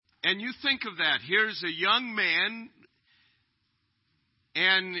And you think of that. Here's a young man,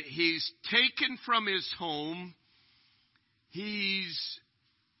 and he's taken from his home. He's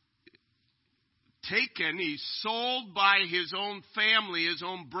sold by his own family, his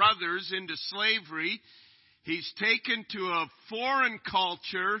own brothers, into slavery. He's taken to a foreign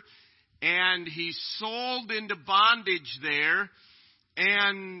culture, and he's sold into bondage there.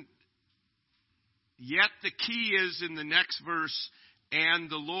 And yet the key is in the next verse, and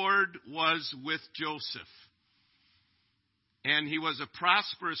the Lord was with Joseph. And he was a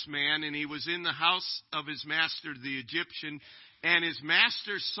prosperous man, and he was in the house of his master, the Egyptian. And his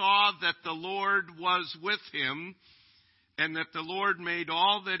master saw that the Lord was with him, and that the Lord made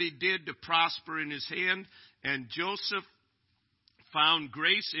all that he did to prosper in his hand. And Joseph found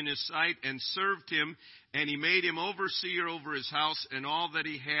grace in his sight and served him, and he made him overseer over his house, and all that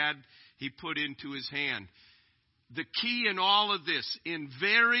he had he put into his hand. The key in all of this, in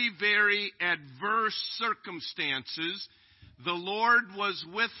very, very adverse circumstances, the Lord was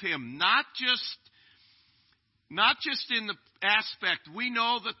with him. Not just in the aspect, we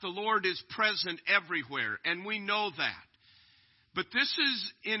know that the Lord is present everywhere, and we know that. But this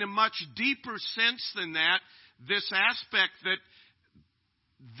is in a much deeper sense than that, this aspect that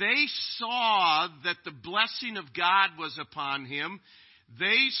they saw that the blessing of God was upon him.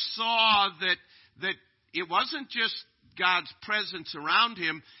 They saw that it wasn't just God's presence around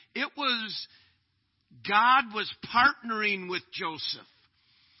him. It was God was partnering with Joseph.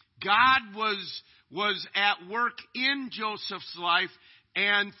 God was at work in Joseph's life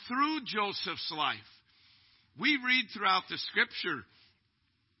and through Joseph's life. We read throughout the Scripture,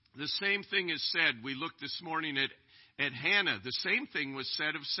 the same thing is said. We looked this morning at Hannah. The same thing was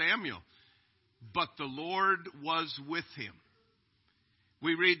said of Samuel. But the Lord was with him.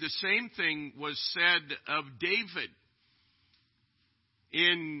 We read the same thing was said of David.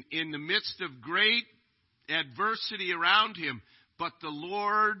 In the midst of great adversity around him, but the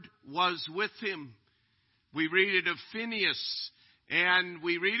Lord was with him. We read it of Phineas, and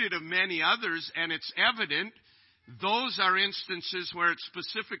we read it of many others, and it's evident those are instances where it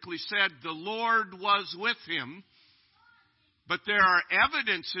specifically said the Lord was with him. But there are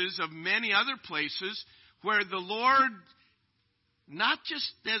evidences of many other places where the Lord, not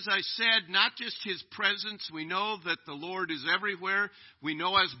just, as I said, not just his presence. We know that the Lord is everywhere. We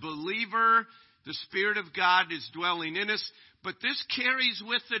know as believer, the Spirit of God is dwelling in us. But this carries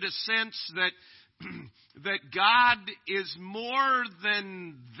with it a sense that God is more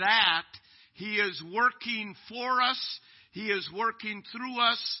than that. He is working for us. He is working through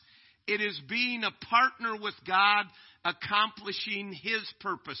us. It is being a partner with God, accomplishing his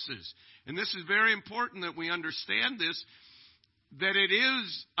purposes. And this is very important that we understand this, that it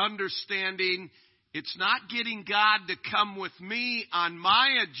is understanding it's not getting God to come with me on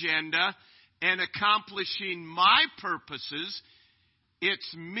my agenda and accomplishing my purposes.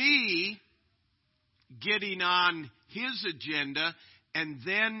 It's me getting on his agenda, and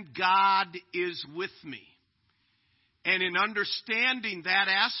then God is with me. And in understanding that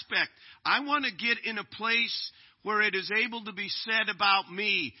aspect, I want to get in a place where it is able to be said about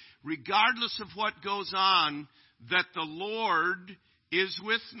me, regardless of what goes on, that the Lord is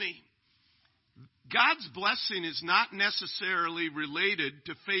with me. God's blessing is not necessarily related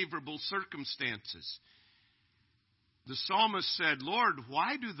to favorable circumstances. The psalmist said, Lord,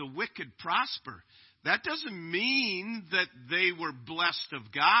 why do the wicked prosper? That doesn't mean that they were blessed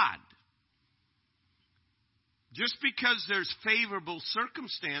of God. Just because there's favorable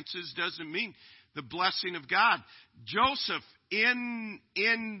circumstances doesn't mean the blessing of God. Joseph, in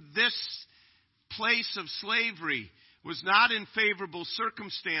this place of slavery, was not in favorable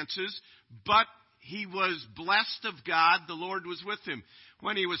circumstances, but he was blessed of God. The Lord was with him.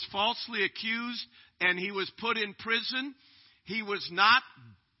 When he was falsely accused and he was put in prison, he was not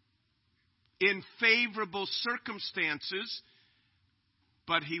in favorable circumstances,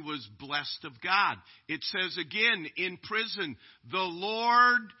 but he was blessed of God. It says again, in prison, the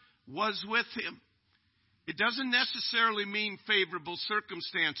Lord was with him. It doesn't necessarily mean favorable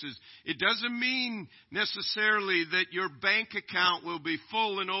circumstances. It doesn't mean necessarily that your bank account will be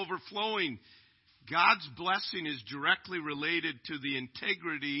full and overflowing. God's blessing is directly related to the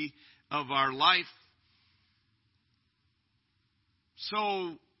integrity of our life.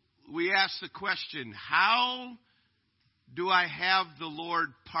 So we ask the question, how do I have the Lord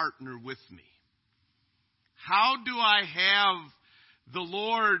partner with me? How do I have the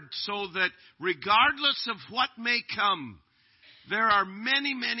Lord so that regardless of what may come, there are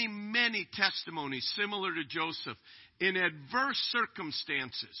many, many, many testimonies similar to Joseph in adverse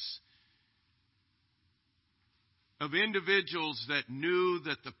circumstances. of individuals that knew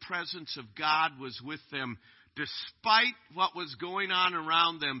that the presence of God was with them. Despite what was going on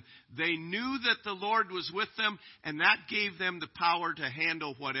around them, they knew that the Lord was with them, and that gave them the power to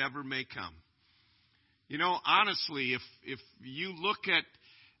handle whatever may come. You know, honestly, if you look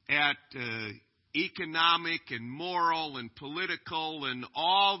at economic and moral and political and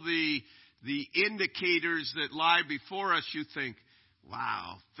all the indicators that lie before us, you think,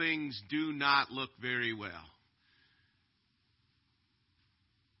 wow, things do not look very well.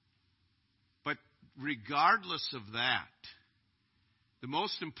 But regardless of that, the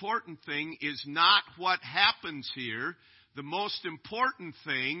most important thing is not what happens here. The most important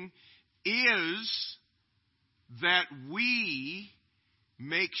thing is that we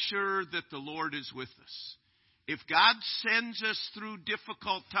make sure that the Lord is with us. If God sends us through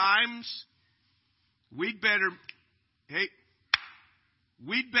difficult times, we'd better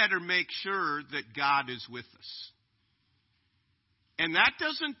make sure that God is with us. And that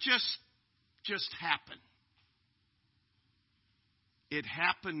doesn't just happen. It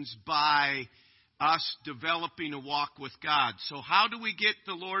happens by us developing a walk with God. So how do we get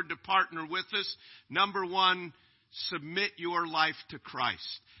the Lord to partner with us? Number one, submit your life to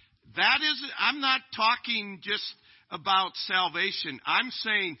Christ. I'm not talking just about salvation. I'm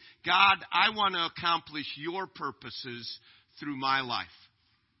saying, God, I want to accomplish your purposes through my life.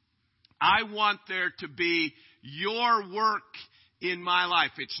 I want there to be your work in my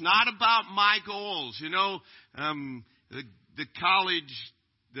life. It's not about my goals. You know,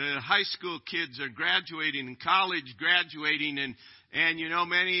 the high school kids are graduating and college graduating, and you know,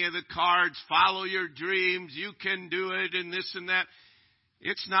 many of the cards, follow your dreams, you can do it, and this and that.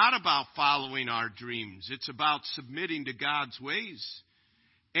 It's not about following our dreams. It's about submitting to God's ways.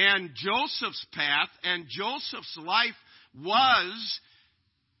 And Joseph's path and Joseph's life was,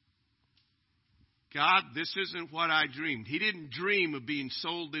 God, this isn't what I dreamed. He didn't dream of being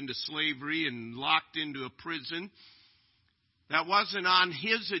sold into slavery and locked into a prison. That wasn't on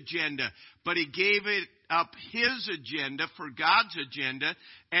his agenda, but he gave it up his agenda for God's agenda,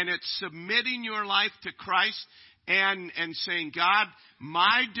 and it's submitting your life to Christ and saying, God,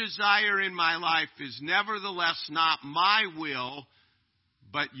 my desire in my life is nevertheless not my will,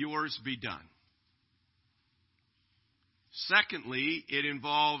 but yours be done. Secondly, it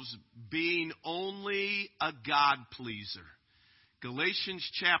involves being only a God pleaser. Galatians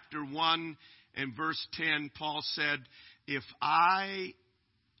chapter 1 and verse 10, Paul said, if I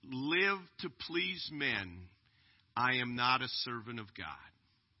live to please men, I am not a servant of God.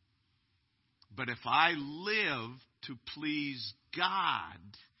 But if I live to please God,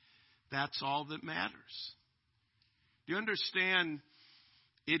 that's all that matters. Do you understand?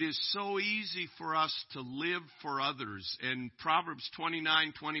 It is so easy for us to live for others. And Proverbs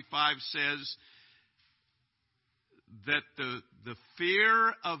 29:25 says that the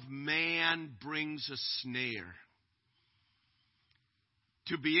fear of man brings a snare.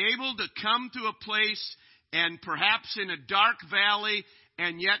 To be able to come to a place and perhaps in a dark valley,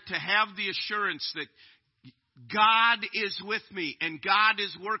 and yet to have the assurance that God is with me and God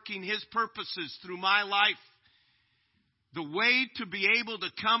is working his purposes through my life. The way to be able to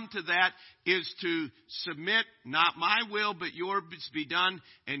come to that is to submit, not my will, but yours be done.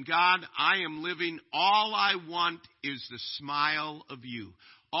 And God, I am living, all I want is the smile of you.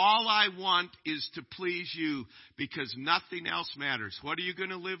 All I want is to please you, because nothing else matters. What are you going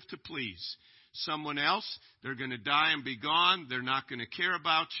to live to please? Someone else? They're going to die and be gone. They're not going to care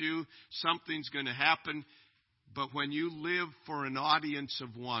about you. Something's going to happen. But when you live for an audience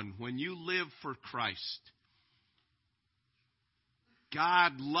of one, when you live for Christ,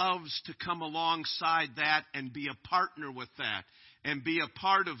 God loves to come alongside that and be a partner with that and be a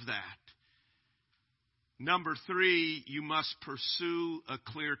part of that. Number 3, you must pursue a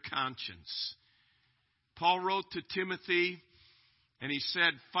clear conscience. Paul wrote to Timothy, and he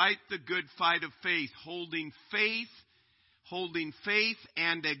said, fight the good fight of faith, holding faith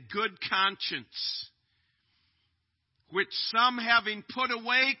and a good conscience, which some having put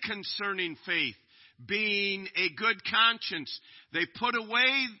away concerning faith, being a good conscience. They put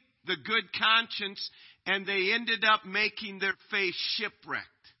away the good conscience, and they ended up making their faith shipwrecked.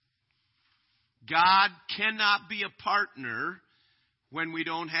 God cannot be a partner when we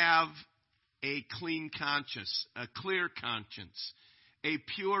don't have a clean conscience, a clear conscience, a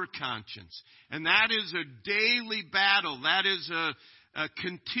pure conscience. And that is a daily battle. That is a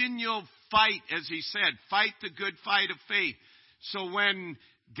continual fight, as he said. Fight the good fight of faith. So when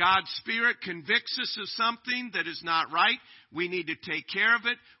God's Spirit convicts us of something that is not right, we need to take care of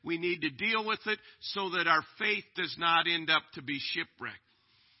it. We need to deal with it so that our faith does not end up to be shipwrecked.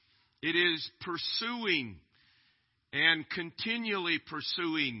 It is pursuing and continually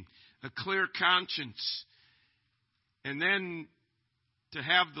pursuing a clear conscience. And then to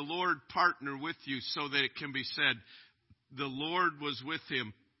have the Lord partner with you so that it can be said, the Lord was with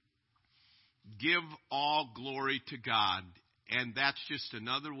him. Give all glory to God. And that's just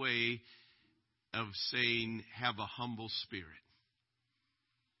another way of saying have a humble spirit.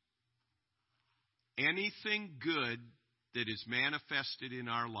 Anything good that is manifested in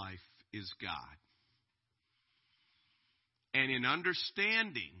our life is God. And in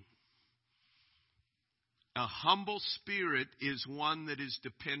understanding, a humble spirit is one that is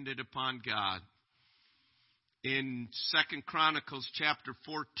dependent upon God. In 2 Chronicles chapter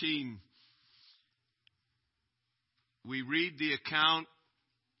 14, we read the account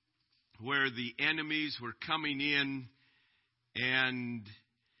where the enemies were coming in, and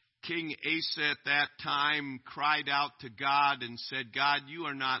King Asa at that time cried out to God and said, God, you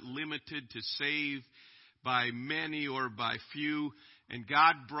are not limited to save by many or by few. And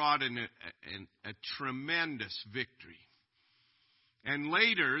God brought a tremendous victory. And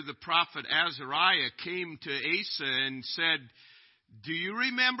later, the prophet Azariah came to Asa and said, do you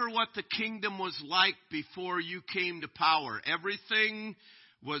remember what the kingdom was like before you came to power? Everything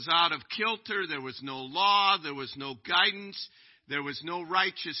was out of kilter. There was no law. There was no guidance. There was no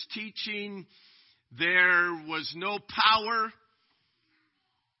righteous teaching. There was no power.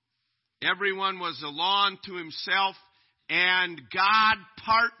 Everyone was a law unto himself. And God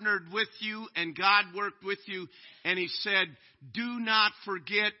partnered with you, and God worked with you. And he said, do not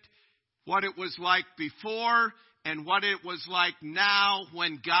forget what it was like before and what it was like now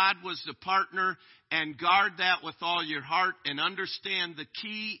when God was the partner, and guard that with all your heart, and understand the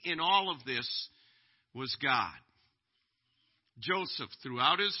key in all of this was God. Joseph,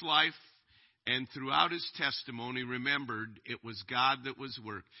 throughout his life and throughout his testimony, remembered it was God that was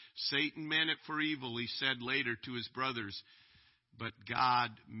work. Satan meant it for evil, he said later to his brothers, but God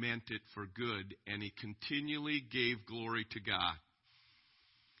meant it for good, and he continually gave glory to God.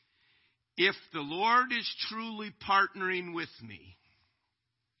 If the Lord is truly partnering with me,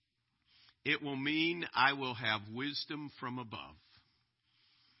 it will mean I will have wisdom from above.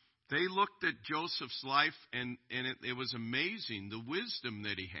 They looked at Joseph's life, and it was amazing, the wisdom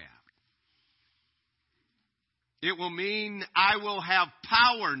that he had. It will mean I will have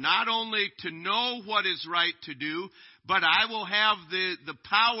power not only to know what is right to do, but I will have the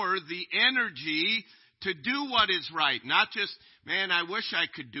power, the energy to do what is right. Not just, man, I wish I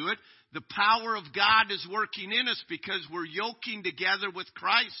could do it. The power of God is working in us because we're yoking together with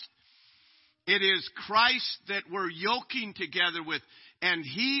Christ. It is Christ that we're yoking together with, and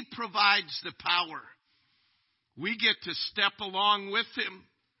he provides the power. We get to step along with him.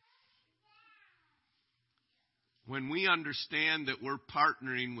 When we understand that we're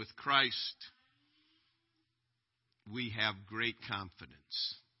partnering with Christ, we have great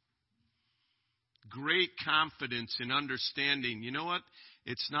confidence. Great confidence in understanding, you know what?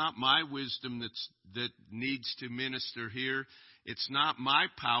 It's not my wisdom that needs to minister here. It's not my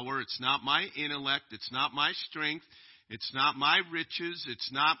power. It's not my intellect. It's not my strength. It's not my riches.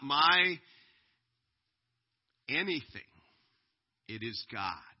 It's not my anything. It is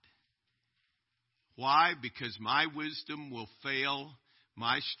God. Why? Because my wisdom will fail.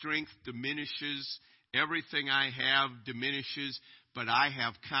 My strength diminishes. Everything I have diminishes. But I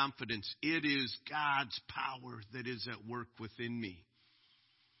have confidence. It is God's power that is at work within me.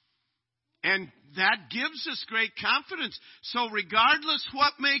 And that gives us great confidence. So regardless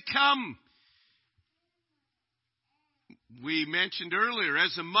what may come, we mentioned earlier,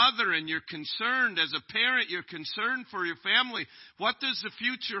 as a mother and you're concerned, as a parent, you're concerned for your family. What does the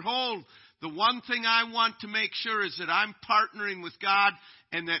future hold? The one thing I want to make sure is that I'm partnering with God,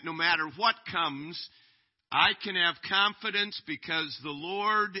 and that no matter what comes, I can have confidence because the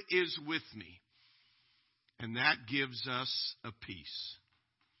Lord is with me. And that gives us a peace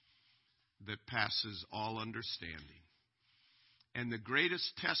that passes all understanding. And the greatest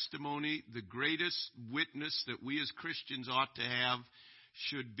testimony, the greatest witness that we as Christians ought to have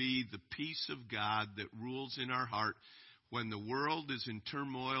should be the peace of God that rules in our heart when the world is in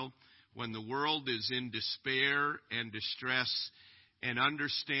turmoil, when the world is in despair and distress, and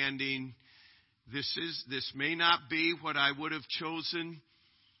understanding this may not be what I would have chosen,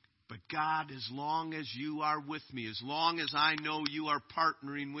 but God, as long as you are with me, as long as I know you are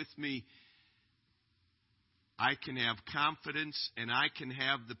partnering with me, I can have confidence and I can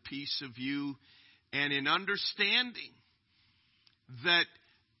have the peace of you. And in understanding that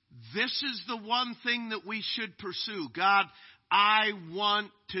this is the one thing that we should pursue. God, I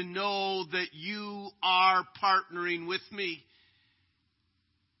want to know that you are partnering with me.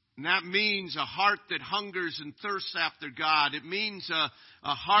 And that means a heart that hungers and thirsts after God. It means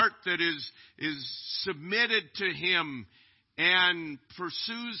a heart that is submitted to Him and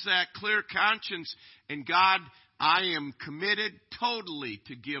pursues that clear conscience. And God, I am committed totally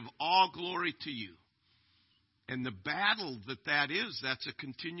to give all glory to you. And the battle that is, that's a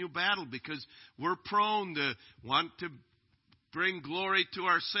continual battle, because we're prone to want to bring glory to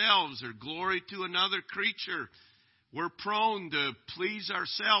ourselves or glory to another creature. We're prone to please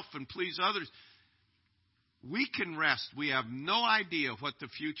ourselves and please others. We can rest. We have no idea what the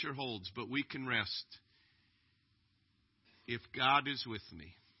future holds, but we can rest if God is with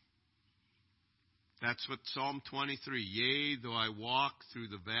me. That's what Psalm 23, yea, though I walk through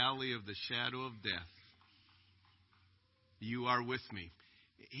the valley of the shadow of death, you are with me.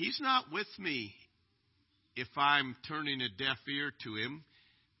 He's not with me if I'm turning a deaf ear to Him.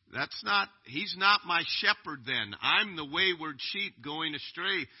 He's not my shepherd then. I'm the wayward sheep going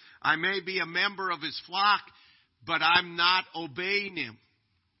astray. I may be a member of His flock, but I'm not obeying Him.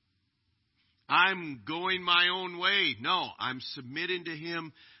 I'm going my own way. No, I'm submitting to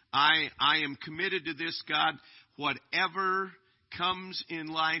Him. I am committed to this, God. Whatever comes in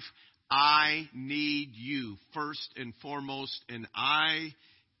life, I need you first and foremost, and I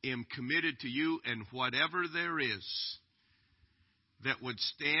am committed to you, and whatever there is that would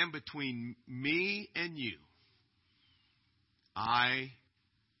stand between me and you, I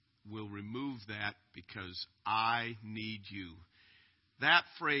will remove that because I need you. That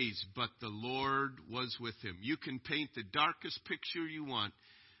phrase, but the Lord was with him. You can paint the darkest picture you want,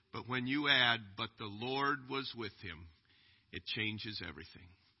 but when you add, but the Lord was with him, it changes everything.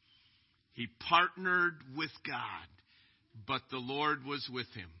 He partnered with God, but the Lord was with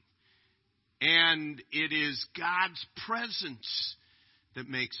him. And it is God's presence that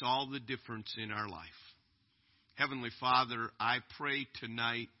makes all the difference in our life. Heavenly Father, I pray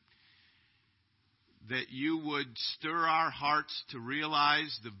tonight that you would stir our hearts to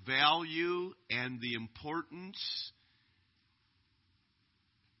realize the value and the importance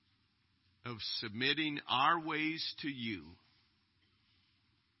of submitting our ways to you,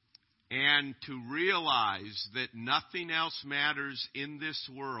 and to realize that nothing else matters in this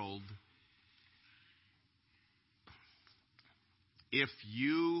world if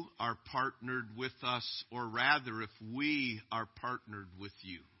you are partnered with us, or rather if we are partnered with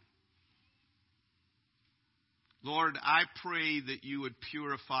you. Lord, I pray that you would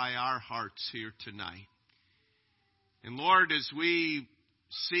purify our hearts here tonight. And Lord, as we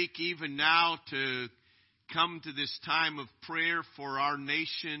seek even now to come to this time of prayer for our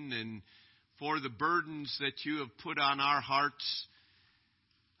nation and for the burdens that you have put on our hearts,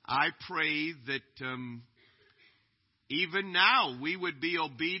 I pray that even now we would be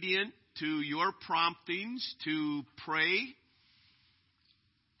obedient to your promptings to pray,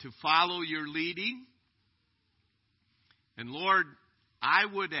 to follow your leading. And Lord, I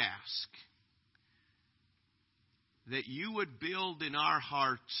would ask that you would build in our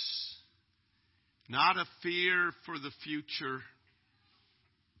hearts not a fear for the future,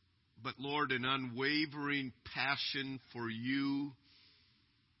 but Lord, an unwavering passion for you,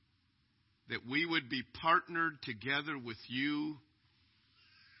 that we would be partnered together with you,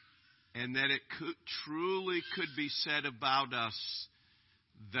 and that it truly could be said about us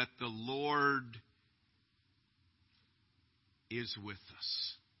that the Lord is with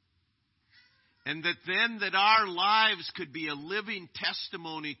us. And that then that our lives could be a living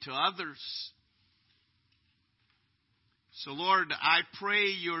testimony to others. So Lord, I pray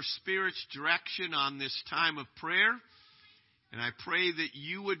your Spirit's direction on this time of prayer. And I pray that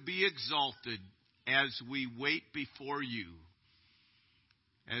you would be exalted as we wait before you.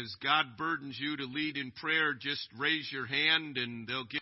 As God burdens you to lead in prayer, just raise your hand and they'll get